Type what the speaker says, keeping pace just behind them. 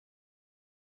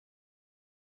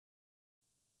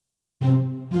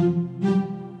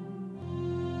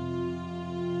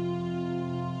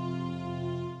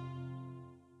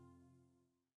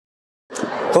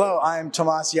I'm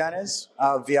Tomas Yanez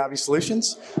of Viavi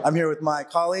Solutions. I'm here with my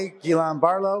colleague, Gilan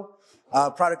Barlow,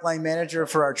 product line manager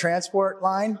for our transport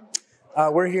line.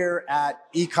 We're here at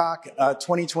ECOC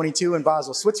 2022 in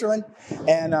Basel, Switzerland.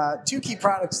 And two key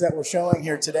products that we're showing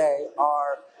here today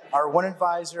are our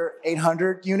OneAdvisor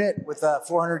 800 unit with a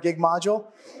 400 gig module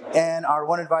and our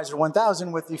OneAdvisor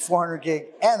 1000 with the 400 gig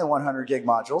and the 100 gig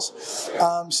modules.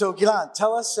 So Gilan,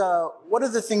 tell us what are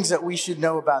the things that we should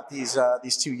know about these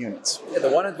two units? Yeah, the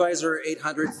OneAdvisor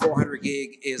 800 400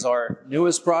 gig is our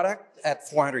newest product at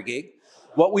 400 gig.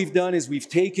 What we've done is we've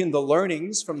taken the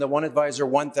learnings from the OneAdvisor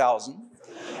 1000,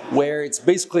 where it's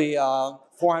basically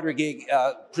 400 gig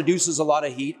produces a lot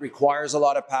of heat, requires a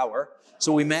lot of power.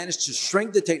 So we managed to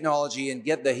shrink the technology and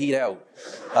get the heat out.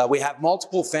 We have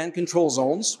multiple fan control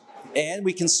zones, and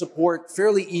we can support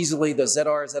fairly easily the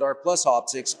ZR Plus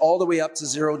optics all the way up to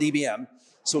 0 dBm.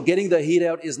 So getting the heat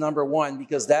out is number one,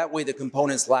 because that way the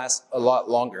components last a lot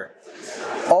longer.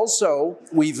 Also,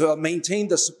 we've maintained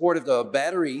the support of the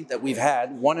battery that we've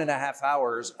had, 1.5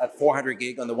 hours at 400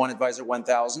 gig on the OneAdvisor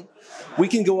 1000. We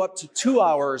can go up to 2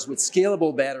 hours with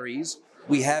scalable batteries.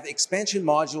 We have expansion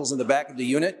modules in the back of the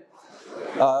unit.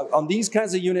 On these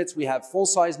kinds of units, we have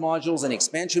full-size modules and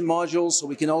expansion modules, so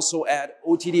we can also add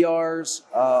OTDRs,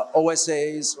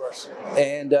 OSAs,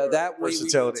 and that way we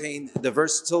maintain the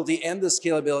versatility and the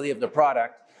scalability of the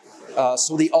product.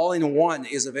 So the all-in-one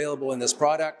is available in this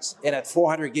product, and at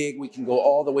 400 gig, we can go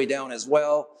all the way down as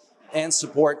well and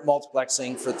support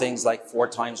multiplexing for things like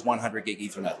 4x 100 gig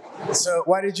Ethernet. So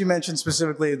why did you mention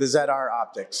specifically the ZR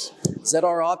optics?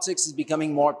 ZR optics is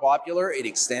becoming more popular. It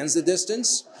extends the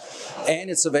distance, and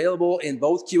it's available in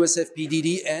both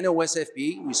QSFP-DD and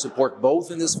OSFP. We support both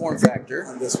in this form factor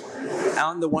on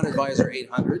the OneAdvisor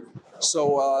 800.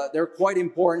 So they're quite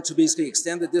important to basically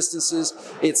extend the distances.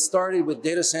 It started with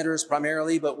data centers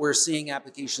primarily, but we're seeing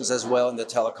applications as well in the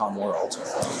telecom world.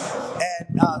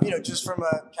 And just from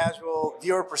a casual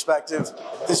viewer perspective,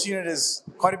 this unit is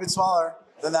quite a bit smaller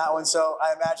than that one. So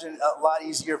I imagine a lot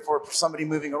easier for somebody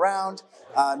moving around,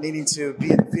 needing to be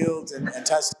in the field and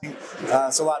testing.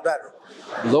 It's a lot better.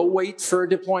 Low weight for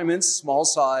deployments, small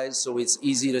size, so it's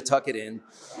easy to tuck it in.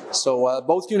 So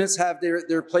both units have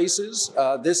their places.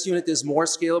 This unit is more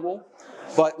scalable,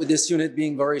 but with this unit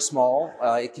being very small,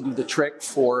 it can do the trick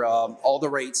for all the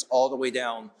rates all the way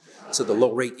down to the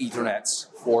low rate Ethernets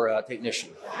for a technician.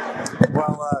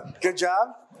 Well, good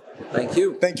job. Thank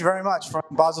you. Thank you very much from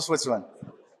Basel, Switzerland.